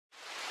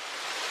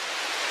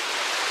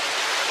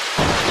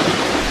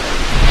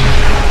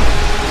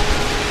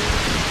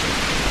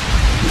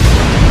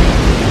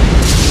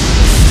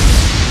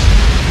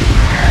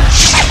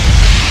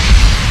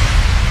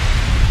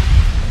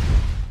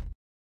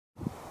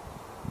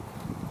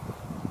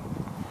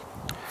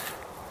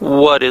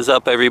What is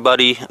up,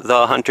 everybody?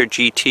 The Hunter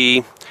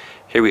GT.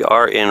 Here we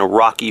are in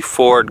Rocky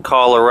Ford,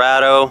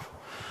 Colorado.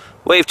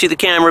 Wave to the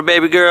camera,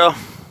 baby girl.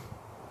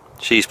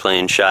 She's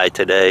playing shy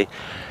today.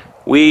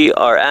 We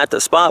are at the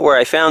spot where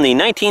I found the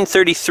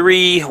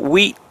 1933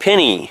 wheat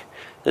penny,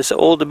 this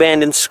old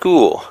abandoned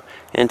school.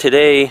 And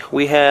today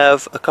we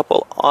have a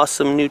couple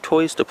awesome new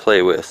toys to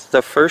play with.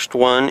 The first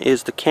one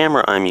is the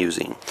camera I'm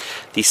using,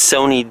 the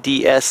Sony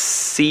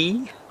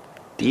DSC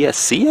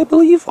I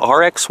believe,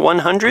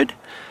 RX100.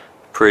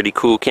 Pretty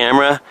cool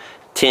camera,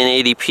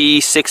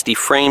 1080p, 60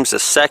 frames a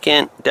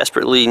second.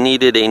 Desperately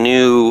needed a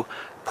new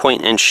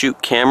point and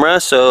shoot camera,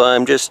 so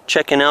I'm just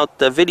checking out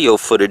the video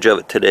footage of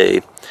it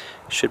today.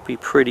 Should be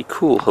pretty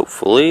cool,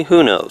 hopefully.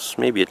 Who knows,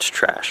 maybe it's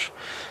trash.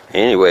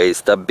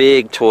 Anyways, the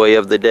big toy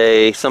of the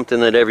day, something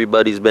that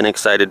everybody's been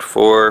excited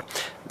for,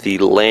 the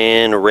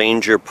Land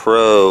Ranger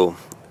Pro.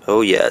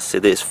 Oh yes,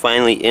 it is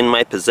finally in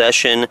my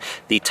possession.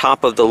 The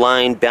top of the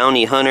line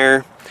Bounty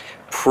Hunter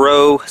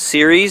Pro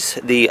series,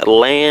 the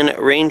Land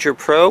Ranger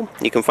Pro.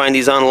 You can find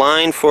these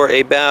online for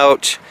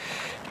about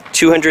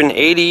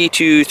 $280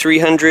 to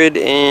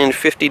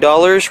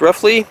 $350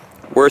 roughly.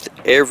 Worth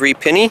every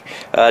penny.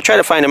 Try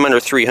to find them under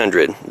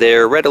 $300.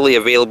 They're readily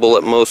available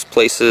at most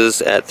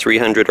places at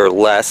 $300 or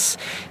less.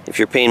 If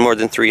you're paying more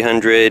than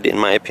 $300, in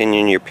my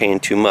opinion, you're paying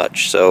too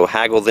much. So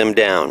haggle them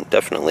down,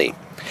 definitely.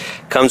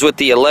 Comes with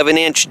the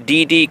 11-inch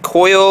DD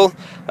coil.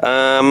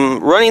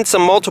 Running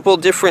some multiple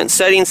different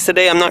settings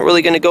today. I'm not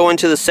really going to go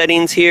into the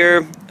settings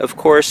here. Of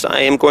course,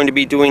 I am going to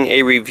be doing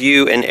a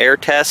review and air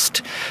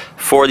test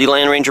for the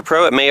Land Ranger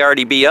Pro. It may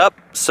already be up.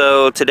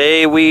 So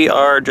today we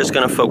are just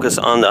going to focus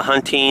on the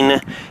hunting,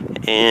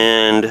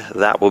 and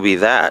that will be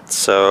that.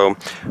 So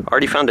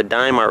already found a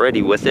dime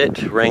already with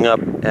it. Rang up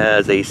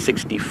as a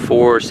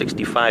 64,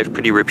 65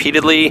 pretty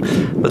repeatedly.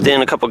 But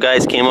then a couple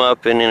guys came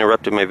up and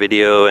interrupted my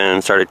video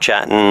and started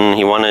chatting.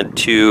 He wanted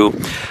to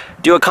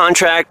do a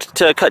contract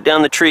to cut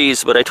down the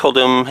trees, but I told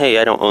him, hey,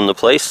 I don't own the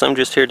place, I'm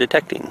just here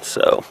detecting.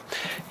 So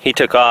he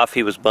took off.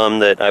 He was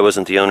bummed that I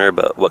wasn't the owner,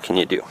 but what can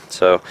you do?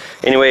 So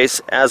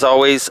anyways, as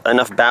always,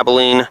 enough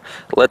babbling.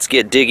 Let's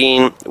get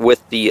digging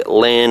with the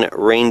Land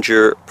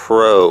Ranger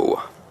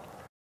Pro.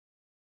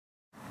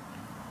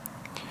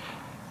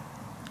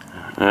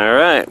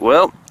 Alright,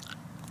 well,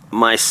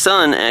 my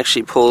son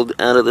actually pulled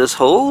out of this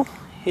hole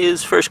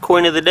his first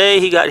coin of the day.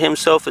 He got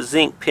himself a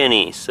zinc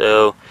penny,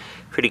 so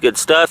pretty good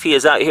stuff. He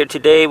is out here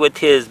today with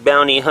his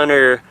Bounty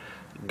Hunter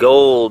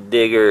Gold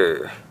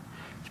Digger.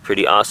 It's a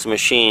pretty awesome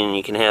machine.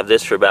 You can have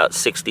this for about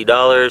 $60,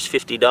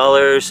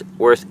 $50,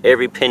 worth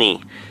every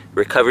penny.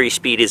 Recovery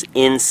speed is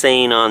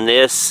insane on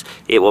this.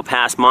 It will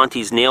pass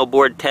Monty's nail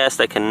board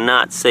test. I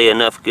cannot say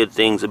enough good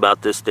things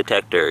about this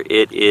detector.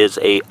 It is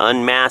a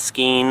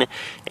unmasking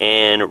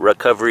and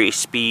recovery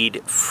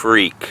speed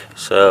freak.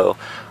 So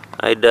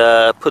I'd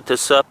put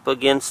this up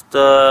against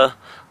a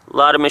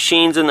lot of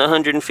machines in the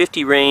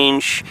 150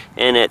 range,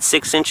 and at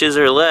 6 inches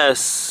or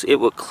less, it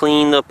will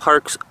clean the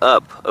parks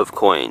up of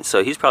coins.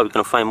 So he's probably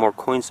going to find more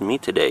coins than me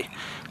today.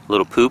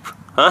 Little poop,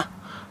 huh?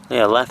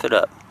 Yeah, laugh it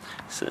up.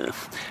 So,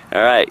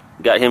 alright,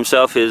 got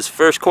himself his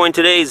first coin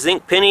today,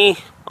 zinc penny.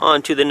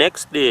 On to the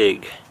next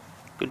dig.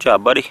 Good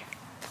job, buddy.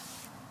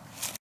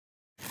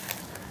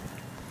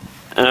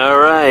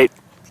 Alright,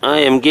 I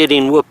am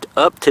getting whooped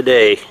up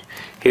today.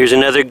 Here's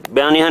another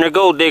Bounty Hunter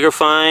Gold Digger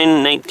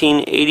find,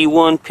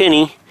 1981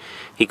 penny.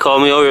 He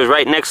called me over, it was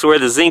right next to where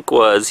the zinc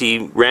was.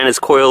 He ran his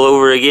coil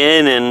over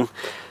again, and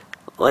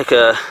like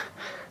a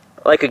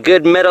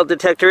good metal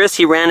detectorist,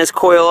 he ran his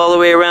coil all the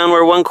way around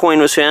where one coin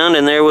was found,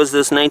 and there was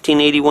this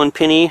 1981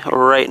 penny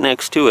right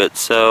next to it.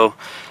 So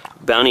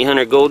Bounty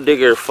Hunter Gold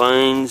Digger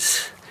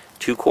finds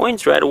 2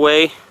 coins right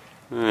away.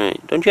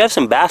 Alright, don't you have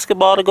some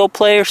basketball to go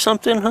play or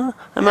something, huh?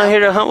 I'm out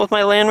here to hunt with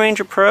my Land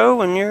Ranger Pro,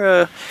 and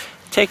you're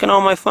taking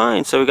all my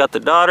finds. So we got the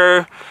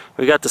daughter,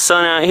 we got the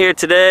son out here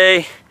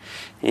today,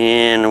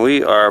 and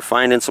we are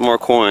finding some more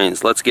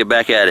coins. Let's get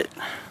back at it.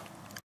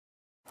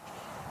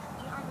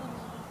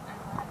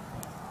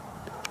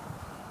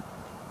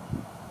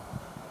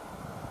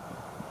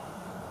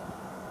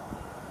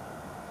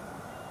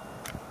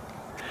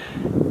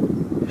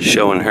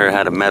 Showing her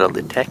how to metal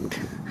detect.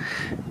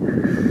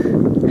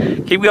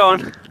 Keep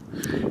going.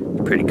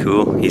 Pretty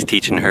cool. He's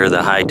teaching her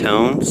the high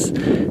tones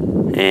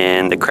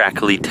and the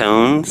crackly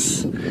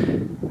tones.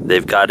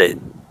 They've got it,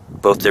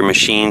 both their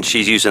machines.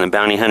 She's using the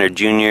Bounty Hunter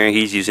Junior,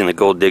 he's using the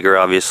Gold Digger,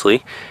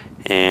 obviously.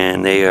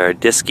 And they are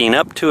disking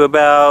up to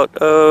about,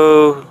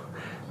 2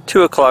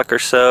 o'clock or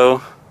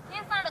so.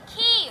 I found a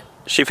key.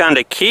 She found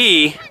a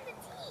key?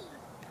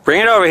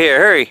 Bring it over here,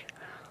 hurry.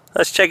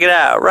 Let's check it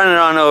out. Run it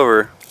on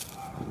over.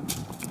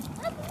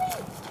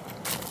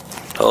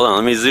 Hold on,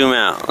 let me zoom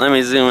out. Let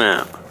me zoom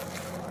out.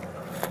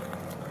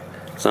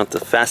 It's not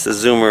the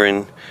fastest zoomer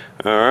in.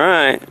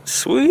 Alright,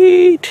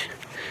 sweet.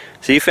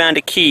 So you found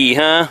a key,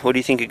 huh? What do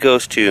you think it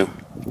goes to?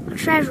 A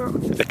treasure.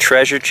 A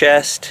treasure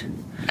chest?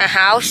 A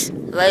house. A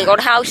very old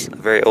house. A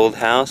very old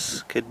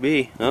house? Could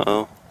be.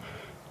 Uh-oh.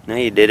 Now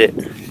you did it.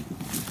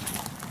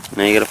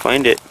 Now you gotta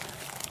find it.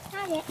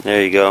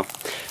 There you go.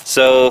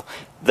 So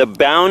The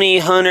bounty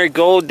hunter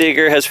gold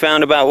digger has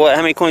found about what?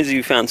 How many coins have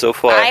you found so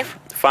far? 5.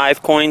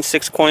 5 coins,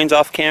 6 coins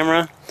off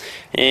camera.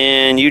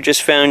 And you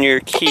just found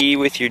your key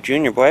with your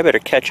junior boy. I better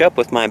catch up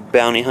with my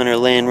bounty hunter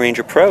Land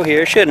Ranger Pro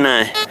here, shouldn't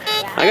I?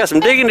 Yeah. I got some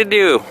digging to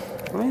do.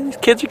 These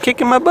kids are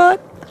kicking my butt.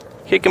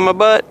 Kicking my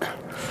butt.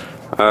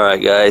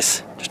 Alright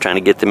guys, just trying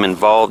to get them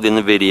involved in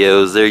the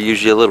videos. They're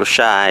usually a little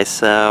shy,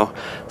 so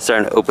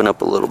starting to open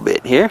up a little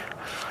bit here.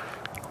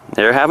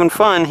 They're having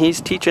fun.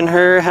 He's teaching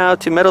her how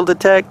to metal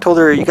detect. Told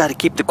her, you got to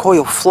keep the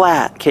coil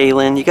flat,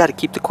 Kaylin. You got to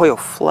keep the coil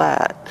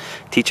flat.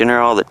 Teaching her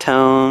all the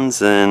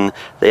tones, and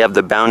they have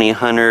the bounty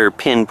hunter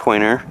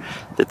pinpointer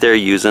that they're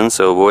using.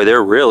 So boy,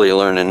 they're really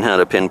learning how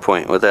to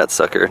pinpoint with that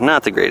sucker.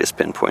 Not the greatest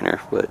pinpointer,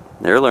 but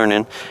they're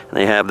learning. And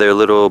they have their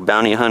little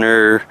bounty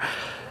hunter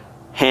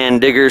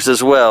hand diggers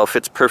as well.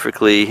 Fits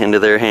perfectly into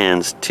their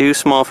hands. Too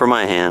small for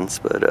my hands,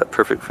 but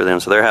perfect for them.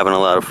 So they're having a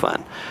lot of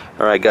fun.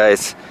 All right,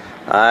 guys.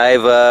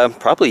 I've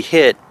probably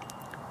hit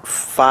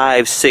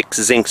 5, 6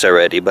 zincs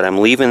already, but I'm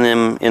leaving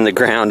them in the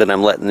ground and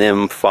I'm letting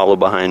them follow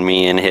behind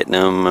me and hitting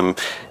them. I'm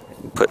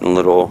putting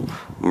little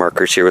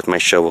markers here with my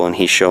shovel, and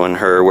he's showing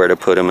her where to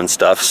put them and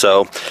stuff.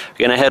 So we're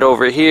gonna head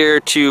over here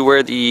to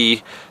where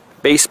the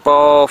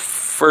baseball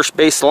first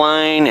base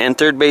line and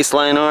third base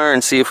line are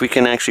and see if we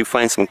can actually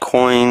find some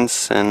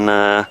coins and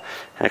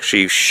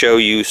actually show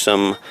you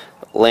some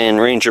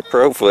Land Ranger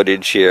Pro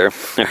footage here.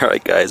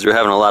 Alright guys, we're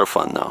having a lot of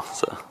fun though,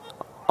 so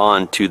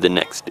on to the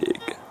next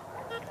dig.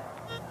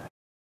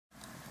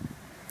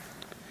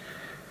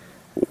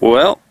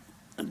 Well,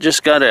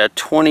 just got a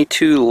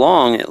 22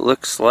 long, it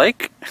looks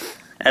like,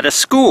 at a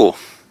school.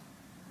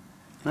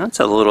 That's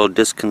a little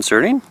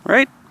disconcerting,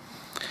 right?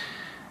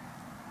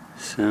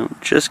 So,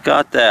 just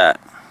got that.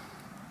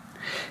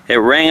 It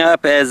rang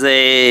up as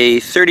a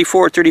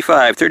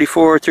 34-35,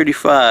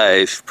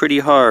 34-35, pretty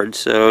hard,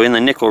 so in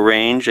the nickel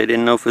range. I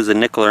didn't know if it was a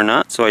nickel or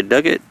not, so I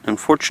dug it.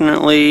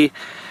 Unfortunately,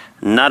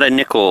 not a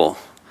nickel.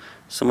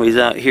 Somebody's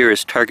out here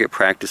is target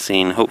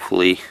practicing,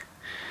 hopefully.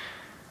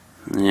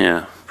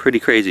 Yeah, pretty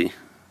crazy.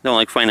 Don't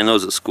like finding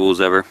those at schools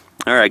ever.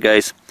 Alright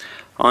guys,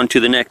 on to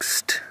the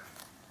next.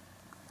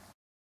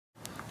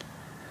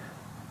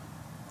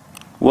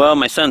 Well,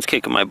 my son's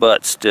kicking my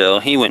butt still.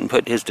 He went and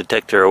put his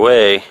detector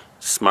away,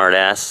 smart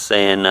ass,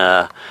 saying,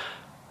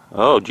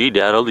 oh gee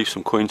Dad, I'll leave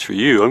some coins for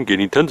you. I'm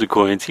getting tons of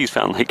coins. He's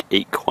found like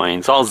 8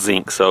 coins, all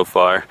zinc so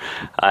far.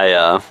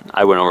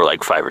 I went over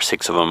like 5 or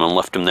 6 of them and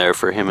left them there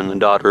for him and the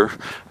daughter.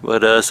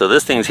 But so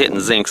this thing's hitting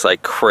zincs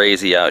like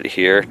crazy out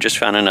here. Just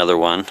found another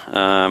one.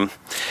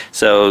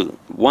 So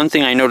one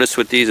thing I noticed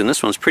with these, and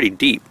this one's pretty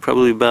deep,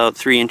 probably about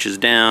 3 inches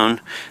down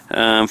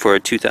for a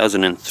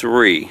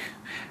 2003.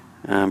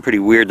 Pretty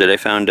weird that I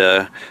found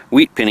a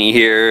wheat penny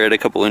here at a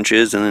couple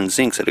inches and then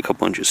zincs at a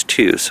couple inches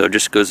too. So it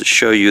just goes to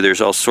show you there's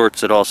all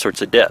sorts at all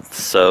sorts of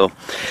depths. So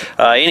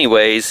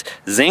anyways,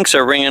 zincs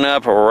are ringing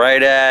up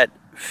right at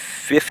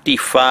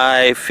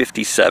 55,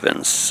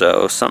 57.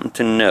 So something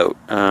to note.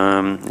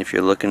 If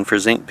you're looking for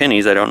zinc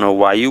pennies, I don't know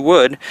why you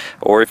would,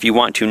 or if you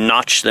want to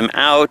notch them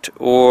out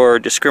or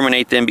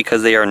discriminate them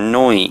because they are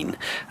annoying.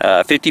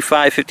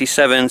 55,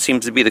 57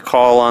 seems to be the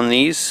call on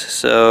these.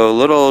 So a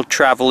little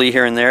travel-y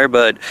here and there,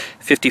 but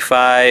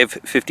 55,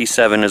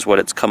 57 is what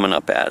it's coming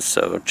up as.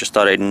 So just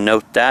thought I'd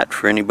note that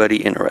for anybody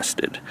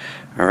interested.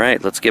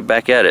 Alright, let's get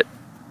back at it.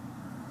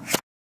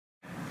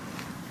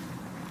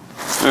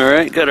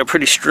 Alright, got a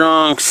pretty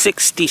strong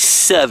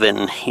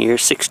 67 here,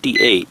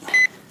 68.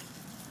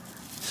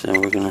 So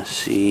we're gonna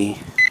see,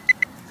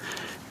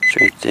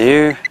 it's right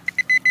there.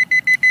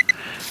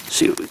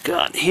 See what we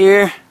got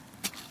here.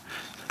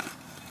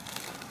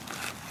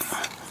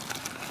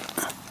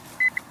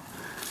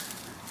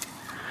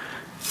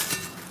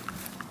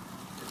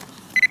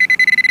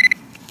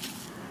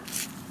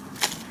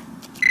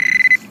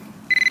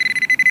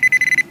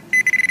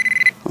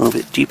 A little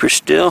bit deeper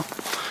still.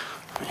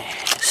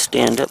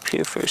 Stand up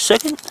here for a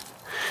second.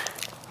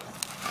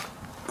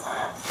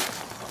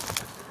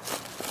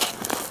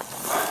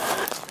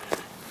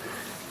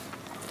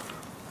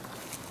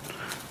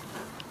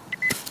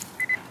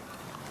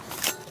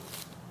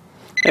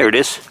 There it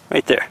is,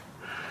 right there.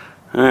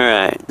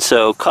 Alright,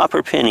 so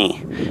copper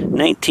penny,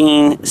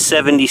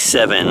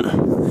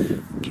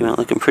 1977. Came out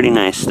looking pretty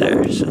nice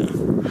there, so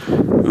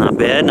not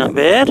bad, not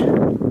bad.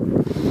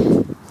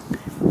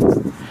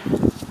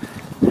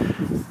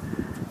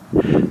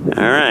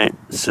 Alright,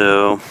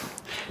 so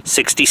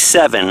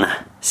 67,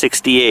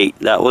 68.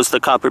 That was the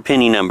copper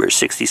penny number,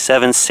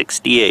 67,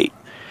 68.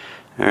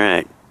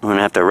 Alright, I'm going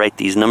to have to write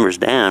these numbers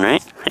down,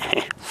 right?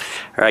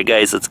 Alright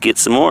guys, let's get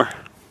some more.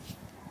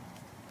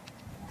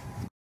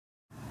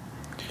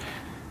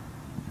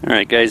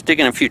 Alright guys,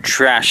 digging a few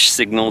trash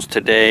signals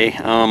today.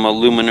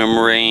 Aluminum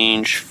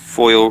range,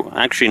 foil,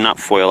 actually not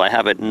foil, I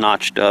have it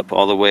notched up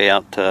all the way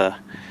out to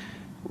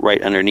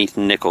right underneath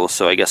nickel,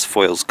 so I guess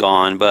foil's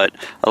gone, but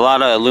a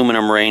lot of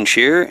aluminum range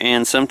here,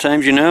 and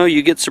sometimes, you know,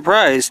 you get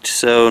surprised.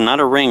 So not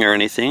a ring or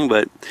anything,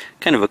 but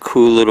kind of a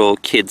cool little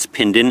kid's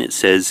pendant. It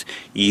says,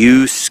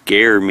 "You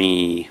scare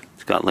me."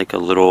 It's got like a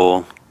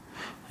little,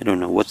 I don't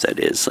know what that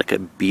is, like a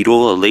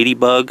beetle, a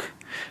ladybug.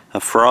 a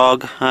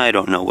frog. I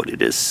don't know what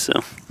it is.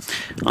 So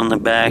on the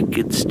back,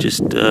 it's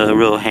just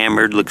real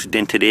hammered, looks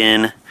dented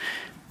in.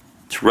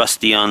 It's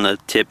rusty on the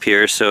tip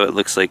here, so it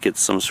looks like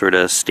it's some sort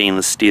of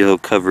stainless steel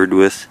covered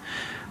with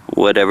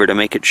whatever to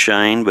make it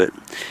shine. But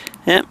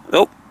yeah,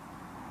 oh,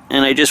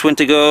 and I just went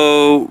to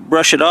go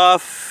brush it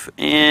off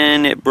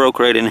and it broke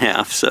right in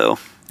half. So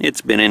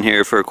it's been in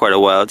here for quite a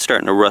while. It's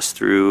starting to rust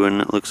through,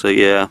 and it looks like,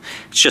 yeah,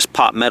 it's just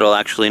pot metal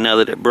actually. Now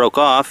that it broke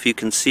off, you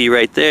can see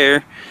right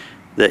there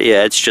that,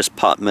 yeah, it's just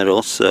pot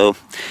metal. So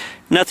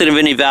nothing of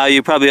any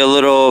value, probably a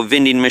little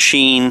vending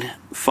machine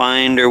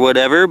find or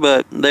whatever,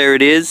 but there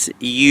it is.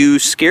 You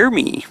Scare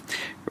Me.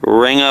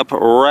 Rang up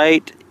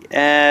right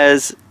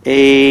as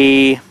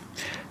a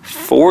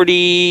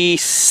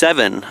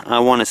 47, I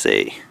want to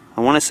say.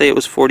 I want to say it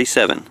was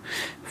 47.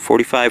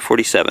 45,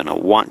 47, I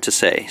want to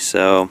say.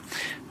 So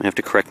I have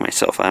to correct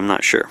myself, I'm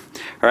not sure.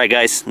 Alright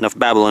guys, enough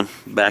babbling.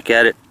 Back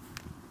at it.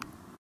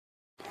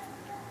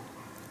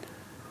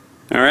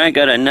 Alright,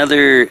 got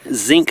another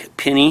zinc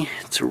penny.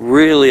 It's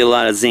really a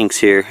lot of zincs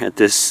here at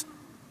this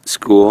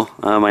school.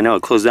 I know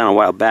it closed down a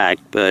while back,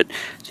 but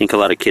I think a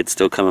lot of kids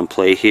still come and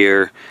play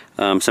here.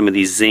 Some of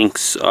these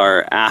zincs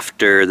are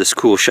after the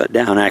school shut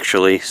down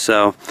actually.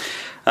 So,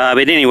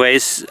 but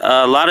anyways,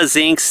 a lot of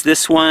zincs.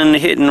 This one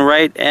hitting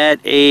right at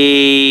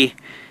a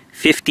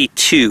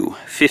 52,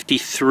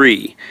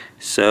 53.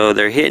 So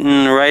they're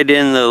hitting right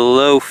in the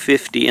low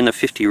 50, in the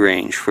 50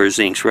 range for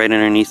zincs, right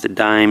underneath the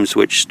dimes,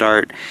 which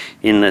start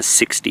in the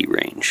 60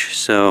 range.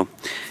 So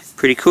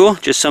pretty cool,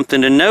 just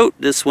something to note.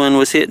 This one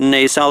was hitting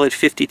a solid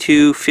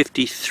 52,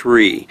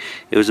 53.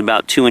 It was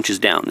about 2 inches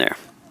down there.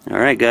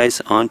 Alright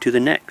guys, on to the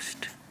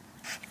next.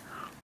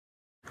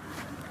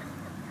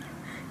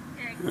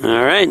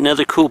 Alright,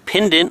 another cool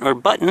pendant or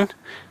button.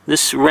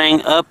 This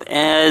rang up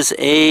as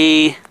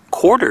a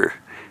quarter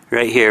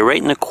right here, right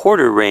in the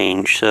quarter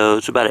range. So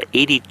it's about an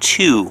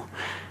 82.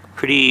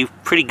 Pretty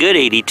good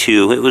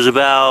 82. It was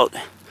about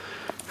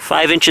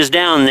 5 inches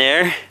down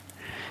there,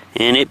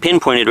 and it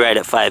pinpointed right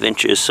at 5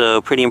 inches,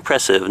 so pretty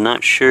impressive.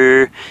 Not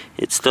sure,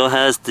 it still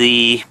has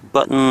the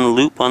button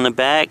loop on the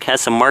back,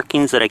 has some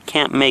markings that I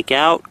can't make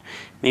out.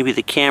 Maybe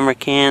the camera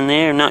can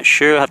there, I'm not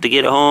sure. I'll have to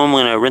get it home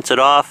when I rinse it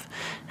off.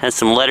 Has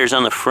some letters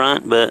on the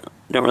front, but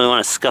don't really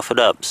want to scuff it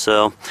up,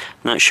 so I'm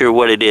not sure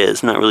what it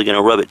is. I'm not really going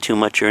to rub it too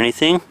much or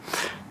anything.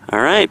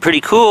 Alright,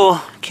 pretty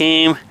cool.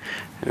 Came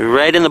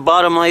right in the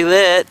bottom like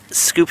that,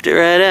 scooped it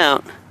right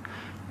out.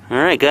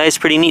 Alright guys,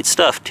 pretty neat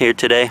stuff here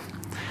today.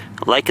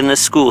 Liking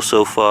this school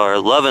so far.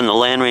 Loving the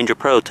Land Ranger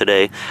Pro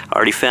today.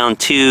 Already found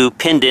 2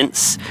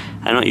 pendants.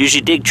 I don't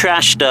usually dig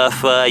trash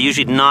stuff. I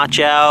usually notch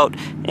out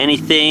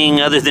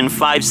anything other than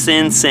 5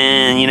 cents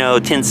and, you know,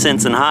 10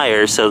 cents and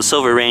higher. So the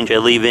silver range I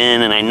leave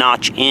in, and I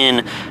notch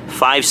in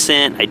 5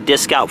 cent. I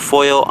disc out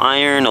foil,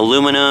 iron,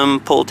 aluminum,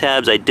 pull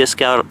tabs. I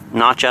disc out,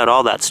 notch out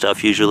all that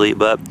stuff usually.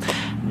 But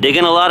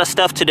digging a lot of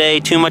stuff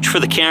today, too much for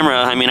the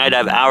camera. I mean, I'd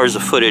have hours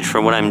of footage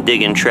from what I'm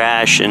digging,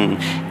 trash and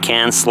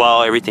can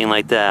slaw, everything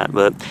like that.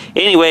 But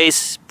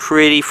anyways,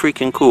 pretty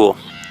freaking cool.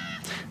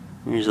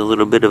 Here's a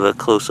little bit of a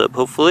close-up,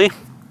 hopefully.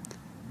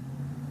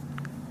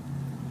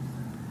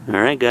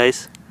 Alright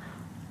guys,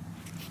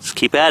 let's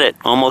keep at it.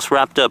 Almost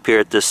wrapped up here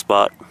at this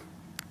spot.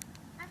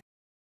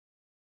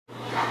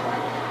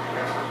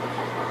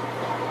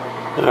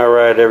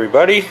 Alright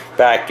everybody,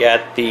 back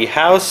at the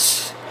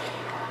house.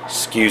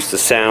 Excuse the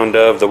sound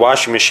of the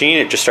washing machine,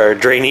 it just started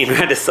draining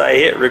right as I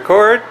hit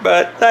record,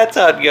 but that's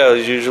how it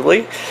goes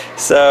usually.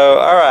 So,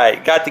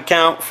 alright, got the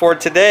count for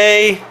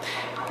today.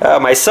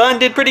 My son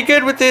did pretty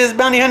good with his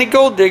Bounty Honey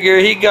Gold Digger.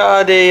 He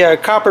got a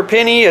copper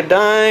penny, a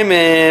dime,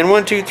 and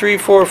 1, 2, 3,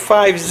 4,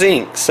 5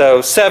 zinc.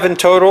 So 7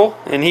 total,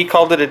 and he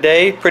called it a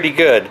day. Pretty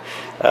good.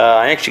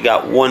 I actually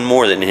got 1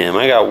 more than him.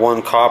 I got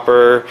 1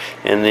 copper,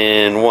 and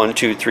then 1,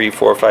 2, 3,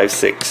 4, 5,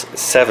 6,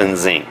 7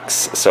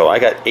 zincs. So I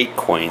got 8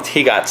 coins.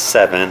 He got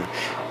 7.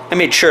 I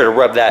made sure to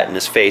rub that in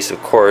his face,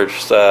 of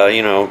course,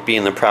 you know,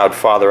 being the proud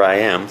father I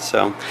am.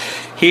 So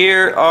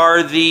here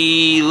are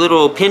the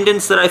little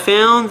pendants that I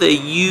found. The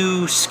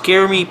You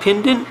Scare Me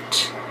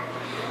pendant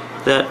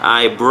that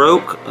I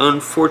broke,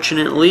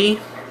 unfortunately.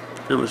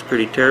 That was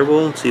pretty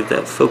terrible. Let's see if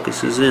that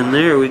focuses in.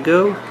 There we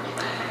go.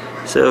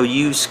 So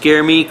You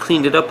Scare Me,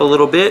 cleaned it up a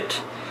little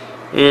bit.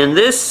 And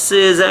this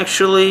is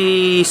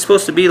actually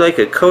supposed to be like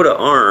a coat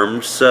of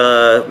arms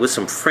with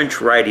some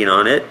French writing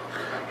on it.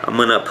 I'm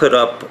going to put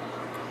up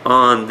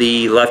on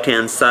the left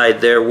hand side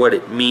there what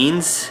it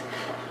means,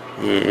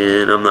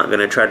 and I'm not going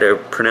to try to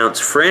pronounce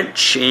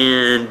French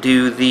and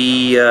do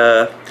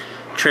the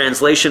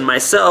translation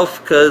myself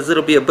because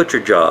it'll be a butcher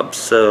job.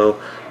 So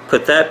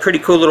put that. Pretty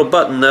cool little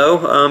button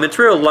though. It's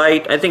real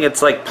light. I think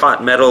it's like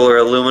pot metal or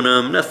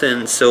aluminum,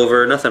 nothing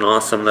silver, nothing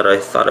awesome that I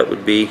thought it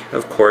would be.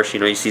 Of course,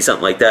 you know, you see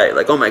something like that, you're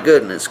like, oh my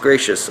goodness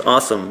gracious,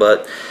 awesome,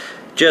 but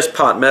just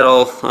pot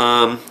metal,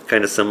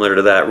 kind of similar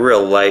to that,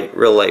 real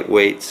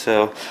lightweight.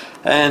 So,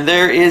 and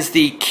there is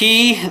the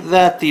key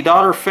that the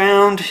daughter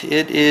found.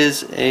 It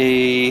is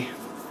a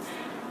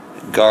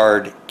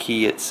guard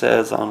key, it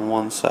says on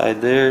one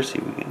side there. See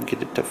if we can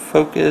get it to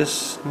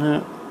focus.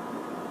 No.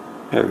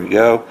 There we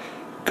go.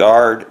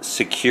 Guard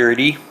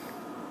security.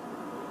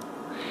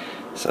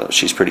 So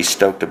she's pretty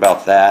stoked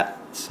about that.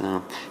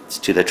 So it's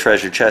to the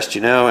treasure chest,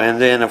 you know.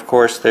 And then of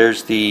course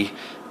there's the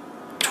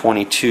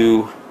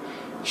 22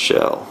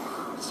 shell.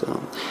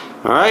 So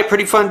alright,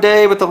 pretty fun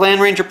day with the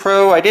Land Ranger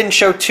Pro. I didn't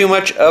show too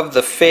much of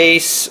the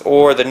face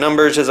or the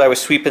numbers as I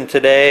was sweeping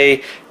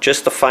today,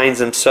 just the finds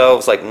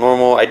themselves like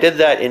normal. I did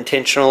that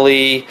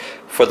intentionally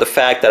for the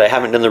fact that I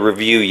haven't done the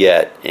review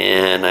yet,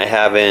 and I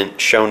haven't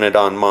shown it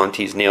on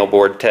Monty's nail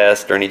board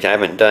test or anything. I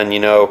haven't done, you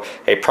know,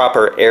 a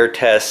proper air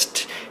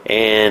test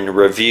and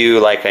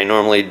review like I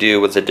normally do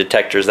with the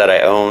detectors that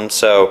I own.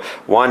 So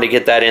wanted to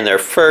get that in there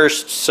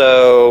first,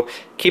 so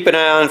keep an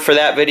eye on for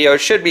that video. It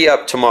should be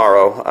up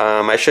tomorrow.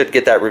 I should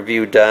get that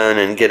review done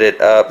and get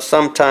it up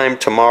sometime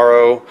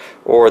tomorrow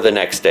or the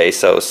next day.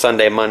 So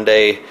Sunday,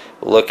 Monday,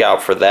 look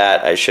out for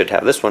that. I should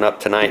have this one up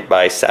tonight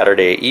by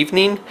Saturday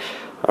evening.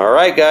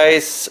 Alright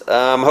guys,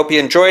 hope you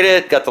enjoyed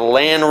it. Got the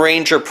Land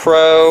Ranger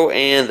Pro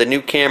and the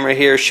new camera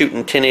here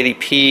shooting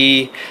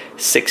 1080p,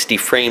 60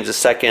 frames a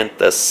second,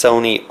 the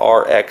Sony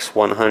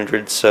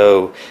RX100,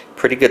 so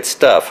pretty good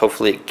stuff.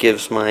 Hopefully it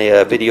gives my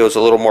videos a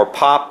little more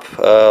pop,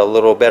 a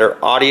little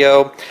better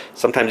audio.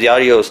 Sometimes the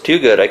audio is too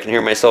good. I can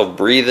hear myself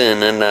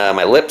breathing and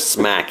my lips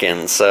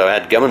smacking, so I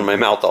had gum in my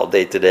mouth all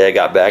day today. I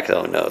got back,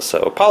 oh no, so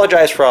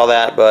apologize for all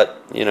that, but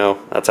you know,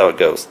 that's how it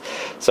goes.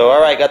 So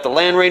alright, got the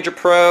Land Ranger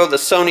Pro, the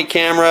Sony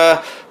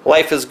camera.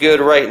 Life is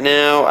good right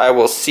now. I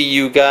will see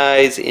you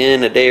guys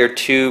in a day or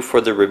two for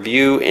the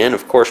review, and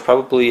of course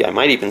probably I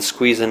might even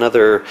squeeze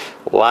another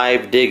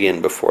live dig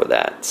in before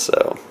that.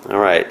 So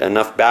alright,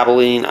 enough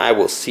babbling. I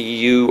will see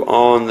you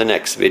on the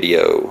next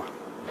video.